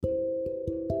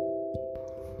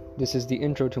This is the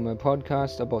intro to my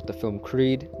podcast about the film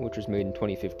Creed, which was made in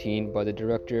 2015 by the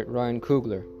director Ryan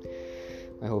Coogler.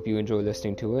 I hope you enjoy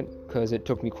listening to it, because it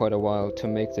took me quite a while to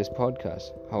make this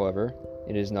podcast. However,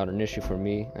 it is not an issue for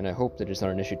me, and I hope that it's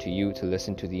not an issue to you to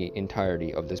listen to the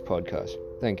entirety of this podcast.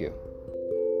 Thank you.